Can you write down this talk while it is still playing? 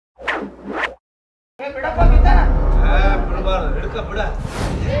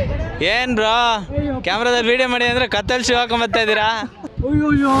ಏನ್ bro ಕ್ಯಾಮ್ರಾದಲ್ಲಿ video ಮಾಡಿ ಅಂದ್ರೆ ಕತ್ತಲ್ ಶಿವ ಹಾಕೊಂಬತ್ತಾ ಇದ್ದೀರಾ?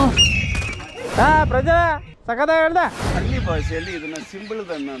 ಹಾ ಪ್ರಜಾ ಸಕದ ಹೇಳ್ದ ಹಳ್ಳಿ ಭಾಷೆಯಲ್ಲಿ ಇದನ್ನ ಸಿಂಬಲ್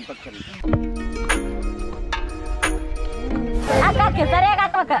ದನ್ನ ಅಂತ ಕರೀತಾರೆ.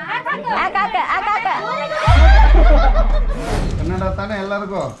 ಕನ್ನಡ ತಾನೇ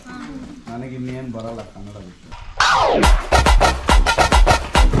ಎಲ್ಲರಿಗೂ? ನನಗೆ ಇನ್ನೇನು ಬರಲ್ಲ ಕನ್ನಡ ಬಿಟ್ಟು.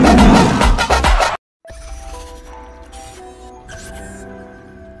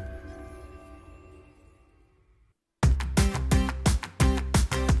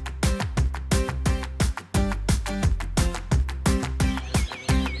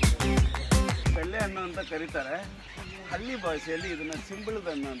 ಬೆಳ್ಳೆ ಹಣ್ಣು ಅಂತ ಕರೀತಾರೆ. ಹಳ್ಳಿ ಭಾಷೆಯಲ್ಲಿ ಇದನ್ನ ಸಿಂಬಲ್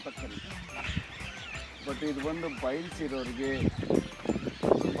ದನ್ನ ಅಂತ ಕರೀತಾರೆ. ಬಟ್ ಇದು ಬಂದು ಬಯಲ್ಸಿರೋರಿಗೆ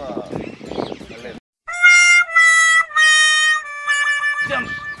ತುಂಬ ಒಳ್ಳೆಯದು.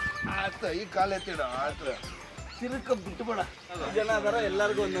 ಆಯ್ತು, ಈ ಕಾಲು ಎತ್ತಿಡ ಆಯ್ತು, ತಿರುಕ ಬಿಟ್ಟುಬೇಡ. ಜನ ಅದರ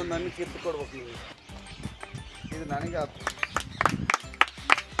ಎಲ್ಲರಿಗೂ ಒಂದೊಂದು ನನಗೆ ಕಿತ್ತು ಕೊಡ್ಬೇಕು ನೀವು. ಇದು ನನಗೆ ಆಯ್ತು.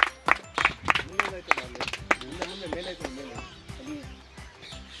 ಮುಂದೆ ಮೇಲೆ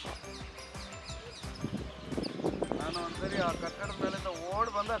ನಾನು ಒಂದ್ಸರಿ ಆ ಕಟ್ಟಡದ ಮೇಲಿಂದ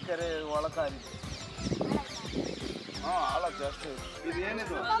ಓಡಿ ಬಂದ ಕೆರೆ ಒಳಕಾರಿದ್ದೆ. ಹಾಂ, ಆಳ ಜಾಸ್ತಿ. ಇದು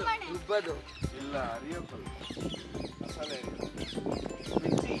ಏನಿದು? ರುಬ್ಬದು ಇಲ್ಲ, ಅರಿಯೋಕ್ಕಲ್ಲ, ಮಸಾಲೆ.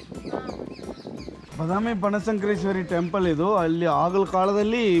 ಬದಾಮಿ ಬನಶಂಕರೇಶ್ವರಿ ಟೆಂಪಲ್ ಇದು. ಅಲ್ಲಿ ಆಗಲ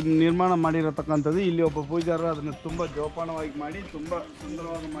ಕಾಲದಲ್ಲಿ ನಿರ್ಮಾಣ ಮಾಡಿರತಕ್ಕಂಥದ್ದು. ಇಲ್ಲಿ ಒಬ್ಬ ಪೂಜಾರರು ಅದನ್ನು ತುಂಬ ಜೋಪಾನವಾಗಿ ಮಾಡಿ ತುಂಬ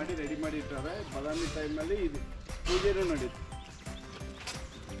ಸುಂದರವಾಗಿ ಮಾಡಿ ರೆಡಿ ಮಾಡಿರ್ತಾರೆ. ಬದಾಮಿ ಟೈಮಲ್ಲಿ ಇದು ಪೂಜೆನೂ ನಡೀತು.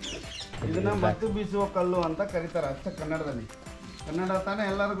 ಇದನ್ನ ಮತ್ತು ಬೀಸುವ ಕಲ್ಲು ಅಂತ ಕರೀತಾರೆ ಅಷ್ಟೇ ಕನ್ನಡದಲ್ಲಿ. ಕನ್ನಡ ತಾನೇ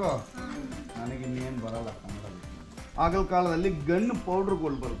ಎಲ್ಲರಿಗೂ? ನನಗೆ ಇನ್ನೇನು ಬರಲ್ಲ ಕನ್ನಡ. ಆಗಲ ಕಾಲದಲ್ಲಿ ಗಣ್ಣು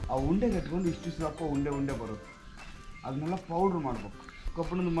ಪೌಡ್ರುಗಳು ಬರುತ್ತೆ. ಆ ಉಂಡೆ ಕಟ್ಕೊಂಡು ಇಷ್ಟು ಸ್ವಲ್ಪ ಉಂಡೆ ಬರುತ್ತೆ. ಅದನ್ನೆಲ್ಲ ಪೌಡ್ರ್ ಮಾಡಬೇಕು.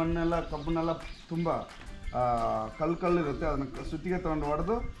 ಕಬ್ಬಿಣದ ಮಣ್ಣೆಲ್ಲ ಕಬ್ಬನ್ನೆಲ್ಲ ತುಂಬ ಕಲ್ಲಿರುತ್ತೆ. ಅದನ್ನು ಸುತ್ತಿಗೆ ತೊಗೊಂಡು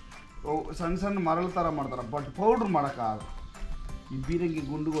ಹೊಡೆದು ಸಣ್ಣ ಸಣ್ಣ ಮರಳು ಥರ ಮಾಡ್ತಾರೆ. ಬಟ್ ಪೌಡ್ರ್ ಮಾಡೋಕ್ಕಾಗಲ್ಲ. ಈ ಬೀರಂಗಿ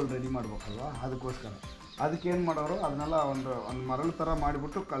ಗುಂಡುಗಳು ರೆಡಿ ಮಾಡ್ಬೇಕಲ್ವ, ಅದಕ್ಕೋಸ್ಕರ ಅದಕ್ಕೇನು ಮಾಡೋರು, ಅದನ್ನೆಲ್ಲ ಒಂದು ಮರಳು ಥರ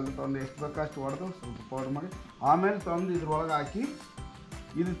ಮಾಡಿಬಿಟ್ಟು ಕಲ್ಲು ತೊಗೊಂಡು ಎಷ್ಟು ಬೇಕೋ ಅಷ್ಟು ಹೊಡೆದು ಸ್ವಲ್ಪ ಪೌಡ್ರ್ ಮಾಡಿ ಆಮೇಲೆ ತೊಗೊಂಡು ಇದ್ರೊಳಗೆ ಹಾಕಿ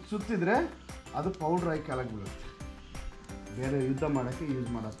ಇದು ಸುತ್ತಿದ್ರೆ ಅದು ಪೌಡ್ರಾಗಿ ಕೆಳಗೆ ಬೀಳುತ್ತೆ. ಬೇರೆ ಯುದ್ಧ ಮಾಡೋಕ್ಕೆ ಯೂಸ್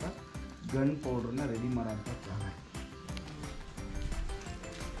ಮಾಡೋಕ್ಕೆ ಗನ್ ಪೌಡ್ರನ್ನ ರೆಡಿ ಮಾಡೋಂಥ ಜಾಗ.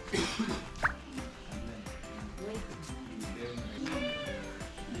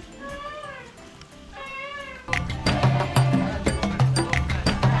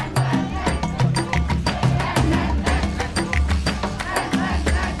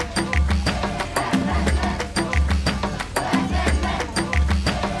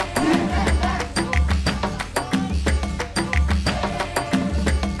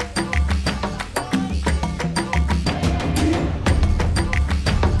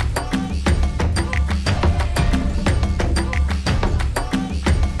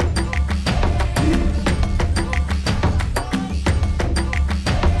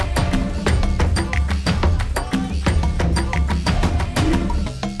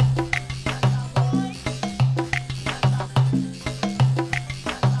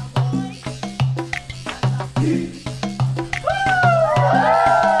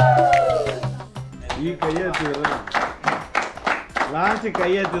 ಲಾಸ್ಟ್ ಕೈ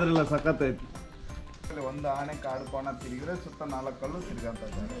ಎತ್ತಿದ್ರಲ್ಲ ಸಖತ್ತೈತಿ. ಒಂದು ಆಣೆ ಕಾಡು ಕೋಣ ತಿರುಗಿದ್ರೆ ಸುತ್ತ 4 ಕಲ್ಲು ತಿರ್ಗಂತ.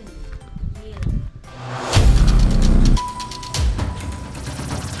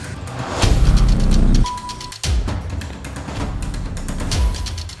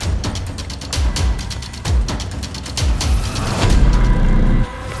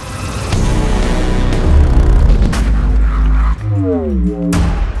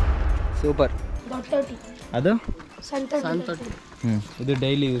 ಸೂಪರ್. ಅದು ಇದು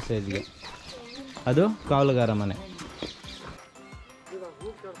ಡೈಲಿ ಯೂಸೇಜ್ಗೆ. ಅದು ಕಾವಲುಗಾರ ಮನೆ.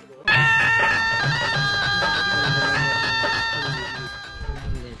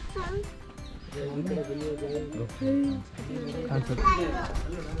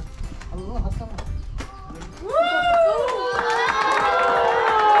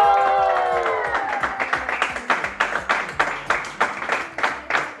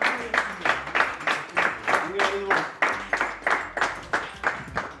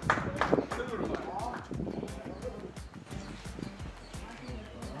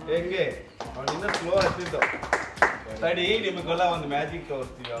 ಹೆಂಗೆ ಅವನಿಂದ ಸ್ಲೋ ಹತ್ತಿದ್ದು ತಡಿ, ನಿಮಗೆಲ್ಲ ಒಂದು ಮ್ಯಾಜಿಕ್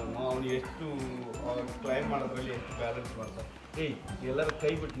ತೋರಿಸ್ತೀವಿ. ಅವನು ಎಷ್ಟು ಕ್ಲೈಮ್ ಮಾಡೋದ್ರಲ್ಲಿ ಎಷ್ಟು ಬ್ಯಾಲೆನ್ಸ್ ಮಾಡ್ತಾರೆ. ಏಯ್ ಎಲ್ಲರೂ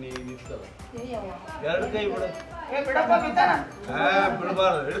ಕೈ ಬಿಟ್ಟು ನಿಲ್ತಲ್ಲ, 2 ಕೈ ಬಿಡ,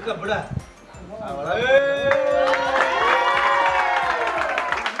 ಬಿಡಬಾರ್ದು, ಹಿಡ್ಕ ಬಿಡ.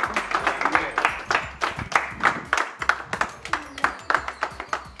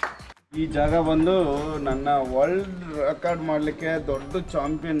 ಈ ಜಾಗ ಬಂದು ನನ್ನ ವರ್ಲ್ಡ್ ರೆಕಾರ್ಡ್ ಮಾಡಲಿಕ್ಕೆ ದೊಡ್ಡ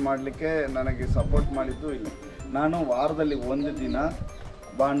ಚಾಂಪಿಯನ್ ಮಾಡಲಿಕ್ಕೆ ನನಗೆ ಸಪೋರ್ಟ್ ಮಾಡಿದ್ದು ಇಲ್ಲ. ನಾನು ವಾರದಲ್ಲಿ ಒಂದು ದಿನ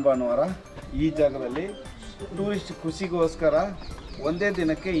ಭಾನುವಾರ ಈ ಜಾಗದಲ್ಲಿ ಟೂರಿಸ್ಟ್ ಖುಷಿಗೋಸ್ಕರ ಒಂದೇ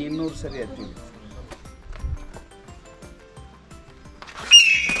ದಿನಕ್ಕೆ 200 ಸರಿ ಹತ್ತೀನಿ.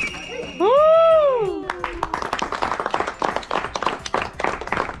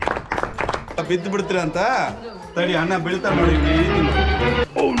 ಬಿದ್ದು ಬಿಡ್ತೀರ ಅಂತ ತಡಿ, ಅಣ್ಣ ಬೀಳ್ತಾರೆ ನೋಡಿ.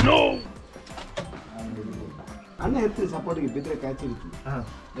 ಅಣ್ಣ ಇರ್ತೀನಿ ಸಪೋರ್ಟ್ಗೆ, ಬಿದ್ದರೆ ಕ್ಯಾಚ್ ಇರ್ತೀನಿ.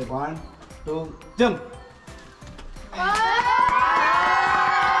 1 2 ಜಂಪ್.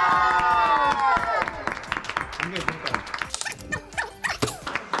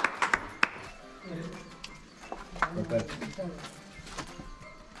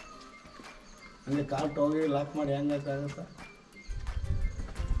 ಹಂಗೆ ಕಾರ್ಟ್ ಹೋಗಿ ಲಾಕ್ ಮಾಡಿ ಹೆಂಗಾಗುತ್ತಾ?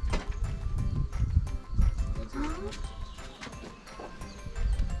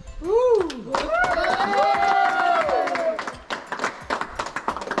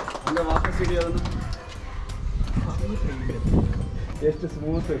 ಹಂಗೆ ವಾಪಸ್ ಹಿಡಿಯೋದನ್ನು ಎಷ್ಟು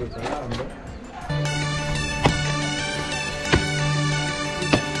ಸ್ಮೂತ್ ಇರುತ್ತಲ್ಲ ಹಂಗೆ.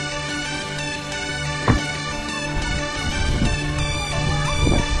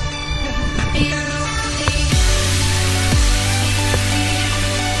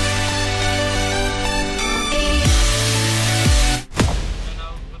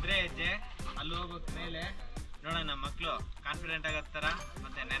 ನೋಡೋಣ ಮಕ್ಕಳು ಕಾನ್ಫಿಡೆಂಟ್ ಆಗಿ ಹತ್ತಾರ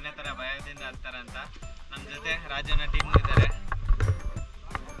ಮತ್ತೆ ನೆನ್ನೆ ಥರ ಭಯದಿಂದ ಹತ್ತಾರ ಅಂತ. ನಮ್ಮ ಜೊತೆ ರಾಜನ ಟೀಮ್ ಇದ್ದಾರೆ.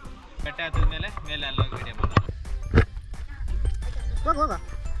 ಬೆಟ್ಟ ಹತ್ತಿದ್ಮೇಲೆ ಮೇಲೆ ಅಲ್ಲೋಗಿ ವಿಡಿಯೋ ಮಾಡೋಣ.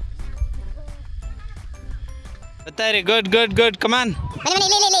 ಬರ್ತಾಯಿರಿ. ಗುಡ್ ಗುಡ್ ಗುಡ್ ಕಮಾನ್.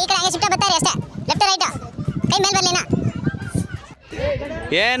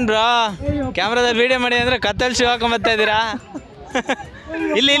 ಏನ್ ಬ್ರೋ ಕ್ಯಾಮ್ರಾದಲ್ಲಿ ವಿಡಿಯೋ ಮಾಡಿ ಅಂದ್ರೆ ಕತ್ತಲ್ ಶಿವ ಹಾಕೊಂಬತ್ತಾ ಇದ್ದೀರಾ?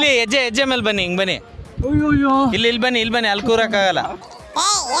 ಇಲ್ಲಿ ಇಲ್ಲಿ ಹೆಜ್ಜೆ ಮೇಲೆ ಬನ್ನಿ, ಹಿಂಗೆ ಬನ್ನಿ. ಇಲ್ಲಿ ಬನ್ನಿ ಅಲ್ಲಿ ಕೂರಕ್ಕಾಗಲ್ಲ.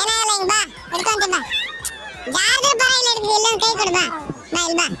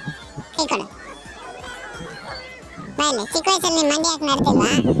 ಚಿಕ್ಕ ವಯಸ್ಸಲ್ಲಿ ಮಂಡಿ ಯಾಕೆ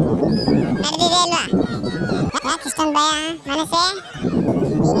ನಡ್ತಿಲ್ವಾ? ನಡೆದಿದೆ ಅಲ್ವಾ? ಯಾಕೆ ಇಷ್ಟೊಂದು ಭಯ ಮನಸ್ಸೇ?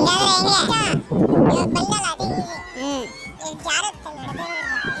 ಹಿಂಗಾದ್ರೆ ಹೆಂಗೆ?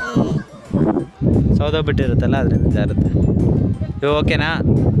 ಸೌದ ಬಿಟ್ಟಿರುತ್ತಲ್ಲ ಅದರಿಂದ ಜಾರುತ್ತೆ. ಇವು ಓಕೆನಾ?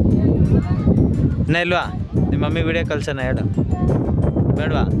 ಇನ್ನೂ ಇಲ್ವಾ? ನಿಮ್ಮ ಮಮ್ಮಿ ವಿಡಿಯೋ ಕಳ್ಸೋಣ, ಹೇಳು.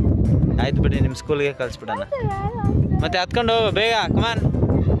 ಬೇಡವಾ? ಆಯ್ತು ಬಿಡಿ, ನಿಮ್ಮ ಸ್ಕೂಲ್ಗೆ ಕಳಿಸ್ಬಿಡೋಣ. ಮತ್ತೆ ಹತ್ಕೊಂಡು ಹೋಗು ಬೇಗ, ಕಮಾನ್.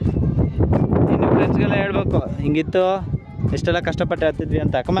 ನಿಮ್ಮ ಫ್ರೆಂಡ್ಸ್ಗೆಲ್ಲ ಹೇಳ್ಬೇಕು ಹಿಂಗಿತ್ತು, ಎಷ್ಟೆಲ್ಲ ಕಷ್ಟಪಟ್ಟು ಹತ್ತಿದ್ವಿ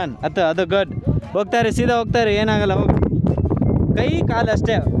ಅಂತ. ಕಮಾನ್ ಹತ್ತು. ಅದು ಗುಡ್. ಹೋಗ್ತಾಯಿರಿ, ಸೀದಾ ಹೋಗ್ತಾಯಿರಿ, ಏನಾಗಲ್ಲ. ಹೋಗು. ಕೈ ಕಾಲು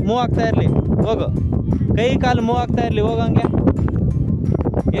ಅಷ್ಟೇ ಮೂವ್ ಆಗ್ತಾ ಇರಲಿ. ಹೋಗು, ಕೈ ಕಾಲು ಮೂವ್ ಆಗ್ತಾ ಇರಲಿ. ಹೋಗು ಹಂಗೆ,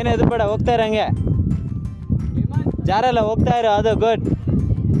 ಏನು ಹೆದರ್ಬೇಡ, ಹೋಗ್ತಾ ಇರ ಹಂಗೆ, ಜಾರಲ್ಲ, ಹೋಗ್ತಾ ಇರೋ. ಅದು ಗುಡ್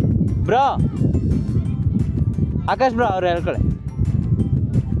ಬ್ರೋ. ಆಕಾಶ್ ಬ್ರೋ ಅವ್ರು ಹೇಳ್ಕೊಳ್ಳಿ.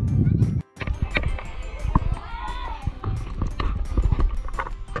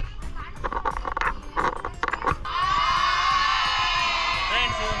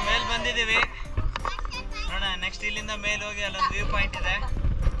 ಫ್ರೆಂಡ್ಸ್ ಮೇಲೆ ಬಂದಿದ್ದೀವಿ ನೋಡೋಣ. ನೆಕ್ಸ್ಟ್ ಇಲ್ಲಿಂದ ಮೇಲೆ ಹೋಗಿ ಅಲ್ಲೊಂದು ವ್ಯೂ ಪಾಯಿಂಟ್ ಇದೆ,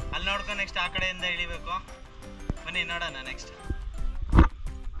 ಅಲ್ಲಿ ನೋಡ್ಕೊಂಡು ನೆಕ್ಸ್ಟ್ ಆ ಕಡೆಯಿಂದ ಇಳಿಬೇಕು. ಬನ್ನಿ ನೋಡೋಣ. ನೆಕ್ಸ್ಟ್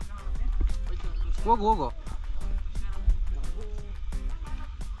ಹೋಗು.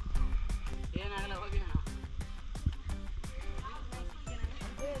 ಏನಾಗಲ್ಲ, ಹೋಗಿ.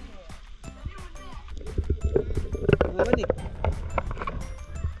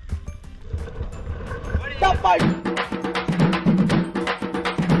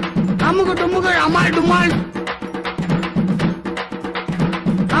 ಅಮ್ಮುಗು ಡುಮ್ಮುಗಳು ಅಮಾಲ್ ಡುಮಾಲ್,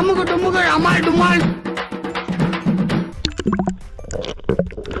 ಅಮ್ಮುಗು ಡುಮ್ಮುಗಳು ಅಮಾಲ್ ಡುಮಾಲ್.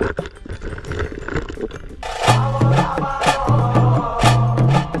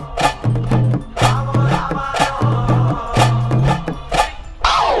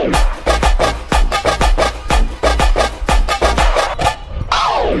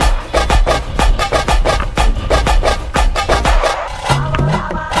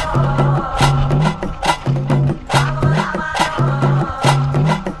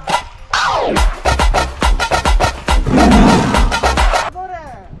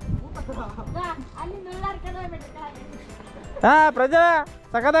 ಹಾಂ ಪ್ರಜಾ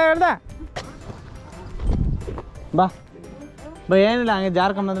ಸಕದ ಹೇಳ್ದ ಬಾ ಏನಿಲ್ಲ, ಹಂಗೆ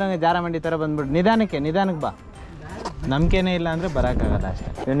ಜಾರ್ಕೊಂಬಂದ್ರೆ ಹಂಗೆ ಜಾರ ಮಂಡಿ ಥರ ಬಂದ್ಬಿಟ್ಟು ನಿಧಾನಕ್ಕೆ ಬಾ. ನಂಬಿಕೆನೇ ಇಲ್ಲ ಅಂದರೆ ಬರೋಕ್ಕಾಗಲ್ಲ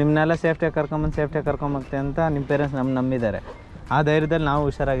ಅಷ್ಟೇ. ನಿಮ್ಮನ್ನೆಲ್ಲ ಸೇಫ್ಟಿಯಾಗಿ ಕರ್ಕೊಂಬತ್ತೆ ಅಂತ ನಿಮ್ಮ ಪೇರೆಂಟ್ಸ್ ನಂಬಿದ್ದಾರೆ. ಆ ಧೈರ್ಯದಲ್ಲಿ ನಾವು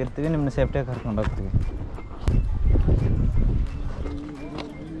ಹುಷಾರಾಗಿರ್ತೀವಿ, ನಿಮ್ಮನ್ನ ಸೇಫ್ಟಿಯಾಗಿ ಕರ್ಕೊಂಡು ಹೋಗ್ತೀವಿ.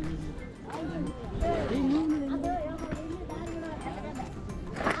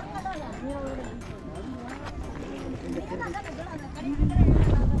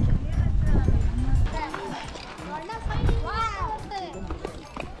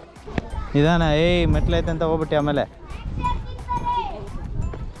 ನಿಧಾನ. ಏಯ್ ಮೆಟ್ಲೈತೆ ಅಂತ ಹೋಗ್ಬಿಟ್ಟು ಆಮೇಲೆ.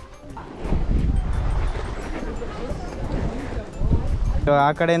 ಆ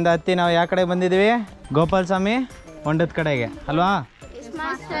ಕಡೆಯಿಂದ ಹತ್ತಿ ನಾವು ಯಾವ ಕಡೆ ಬಂದಿದ್ದೀವಿ? ಗೋಪಾಲ ಸ್ವಾಮಿ ಹೊಂಡದ ಕಡೆಗೆ ಅಲ್ವಾ?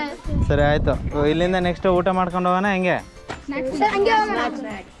 ಸರಿ ಆಯಿತು. ಇಲ್ಲಿಂದ ನೆಕ್ಸ್ಟ್ ಊಟ ಮಾಡ್ಕೊಂಡು ಹೋಗೋಣ ಹೆಂಗೆ?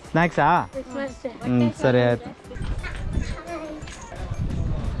 ಸ್ನ್ಯಾಕ್ಸಾ? ಸರಿ ಆಯಿತು.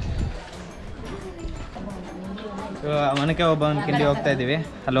 ಒನಕೆ ಓಬವ್ವನ ಕಿಂಡಿ ಹೋಗ್ತಾ ಇದ್ದೀವಿ,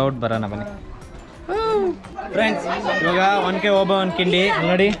 ಅಲ್ಲಿ ಔಟ್ ಬರೋಣ ಬನ್ನಿ ಫ್ರೆಂಡ್ಸ್. ಇವಾಗ ಒನಕೆ ಓಬವ್ವನ ಕಿಂಡಿ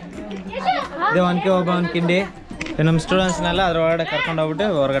ನೋಡಿ, ಇದು ಒನಕೆ ಓಬವ್ವನ ಕಿಂಡಿ. ನಮ್ಮ ಸ್ಟೂಡೆಂಟ್ಸ್ನೆಲ್ಲ ಅದ್ರ ಒಳಗಡೆ ಕರ್ಕೊಂಡು ಹೋಗ್ಬಿಟ್ಟು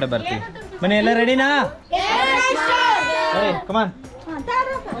ಹೊರಗಡೆ ಬರ್ತೀವಿ. ಬನ್ನಿ, ಎಲ್ಲ ರೆಡಿನಾ? ಸರಿ ಕಮಾನ್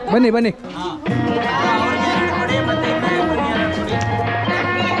ಬನ್ನಿ ಬನ್ನಿ.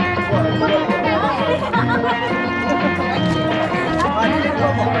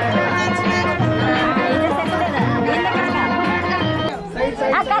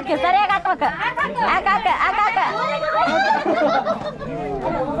 ಸರಿಯಾಗಿ ಹಾಕ್ಬೇಕು.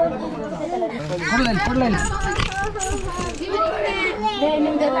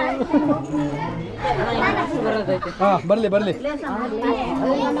 ಬರ್ಲಿ ಬರ್ಲಿ.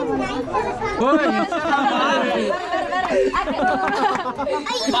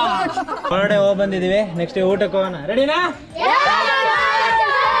 ಹೊರಗಡೆ ಹೋಗಿ ಬಂದಿದ್ದೀವಿ, ನೆಕ್ಸ್ಟ್ ಊಟಕ್ಕೆ ಹೋಗೋಣ. ರೆಡಿನಾ?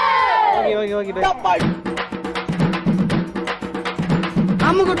 ಹೋಗಿ ಹೋಗಿ ಹೋಗಿ.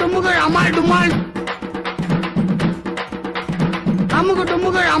 ಅಮ್ಮಗು ಡುಮ್ಮುಗಳು ಅಮಾಲ್ ಡುಮಾಲ್, ಅಮ್ಮಗು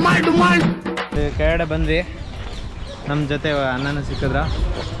ಡುಮ್ಮುಗಳು ಅಮಾಲ್ ಡುಮಾಲ್. ಕೆಳಗಡೆ ಬಂದ್ವಿ, ನಮ್ಮ ಜೊತೆ ಅಣ್ಣನೂ ಸಿಕ್ಕಿದ್ರ.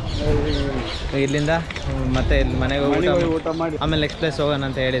 ಇಲ್ಲಿಂದ ಮತ್ತೆ ಇಲ್ಲಿ ಮನೆಗೆ ಊಟ ಮಾಡಿ ಆಮೇಲೆ ನೆಕ್ಸ್ಟ್ ಪ್ಲೇಸ್ ಹೋಗೋಣ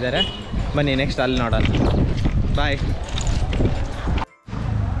ಅಂತ ಹೇಳಿದ್ದಾರೆ. ಬನ್ನಿ ನೆಕ್ಸ್ಟ್ ಅಲ್ಲಿ ನೋಡೋಣ. ಬಾಯ್.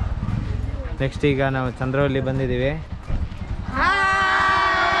 ನೆಕ್ಸ್ಟ್ ಈಗ ನಾವು ಚಂದ್ರವಳ್ಳಿ ಬಂದಿದ್ದೀವಿ.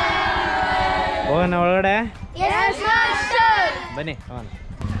 ಹೋಗೋಣ ಒಳಗಡೆ ಬನ್ನಿ.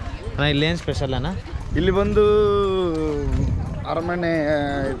 ಅಣ್ಣ ಇಲ್ಲೇನು ಸ್ಪೆಷಲ್ ಅಣ್ಣ? ಇಲ್ಲಿ ಬಂದು ಅರಮನೆ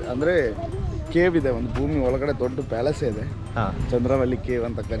ಅಂದರೆ ಕೇವ್ ಇದೆ, ಒಂದು ಭೂಮಿ ಒಳಗಡೆ ದೊಡ್ಡ ಪ್ಯಾಲೇಸೇ ಇದೆ. ಚಂದ್ರವಳ್ಳಿ ಕೇವ್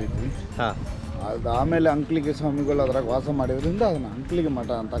ಅಂತ ಕರಿತೀವಿ. ಅದು ಆಮೇಲೆ ಅಂಕ್ಲಿಗೆ ಸ್ವಾಮಿಗಳು ಅದ್ರಾಗ ವಾಸ ಮಾಡಿದ್ರಿಂದ ಅದನ್ನ ಅಂಕ್ಲಿಗೆ ಮಠ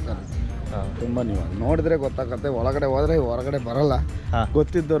ಅಂತ ಕರಿತೀವಿ. ತುಂಬ ನೀವು ನೋಡಿದ್ರೆ ಗೊತ್ತಾಗತ್ತೆ, ಒಳಗಡೆ ಹೋದ್ರೆ ಹೊರಗಡೆ ಬರಲ್ಲ.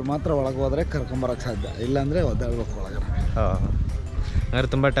 ಗೊತ್ತಿದ್ದವ್ರು ಮಾತ್ರ ಒಳಗೆ ಹೋದ್ರೆ ಕರ್ಕೊಂಬರಕ್ಕೆ ಸಾಧ್ಯ, ಇಲ್ಲಾಂದರೆ ಒದ್ದಾಡ್ಬೇಕು ಒಳಗಡೆ. ಹಂಗಾರೆ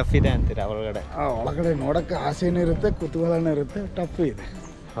ತುಂಬ ಟಫ್ ಇದೆ ಅಂತೀರಾ ಒಳಗಡೆ? ಒಳಗಡೆ ನೋಡೋಕ್ಕೆ ಆಸೆನೂ ಇರುತ್ತೆ, ಕುತೂಹಲನೂ ಇರುತ್ತೆ, ಟಫ್ ಇದೆ.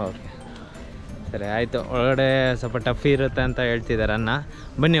 ಓಕೆ ಸರಿ ಆಯಿತು. ಒಳಗಡೆ ಸ್ವಲ್ಪ ಟಫ್ ಇರುತ್ತೆ ಅಂತ ಹೇಳ್ತಿದ್ದಾರೆ ಅಣ್ಣ.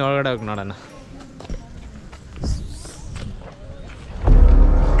 ಬನ್ನಿ ಒಳಗಡೆ ಹೋಗಿ ನೋಡೋಣ.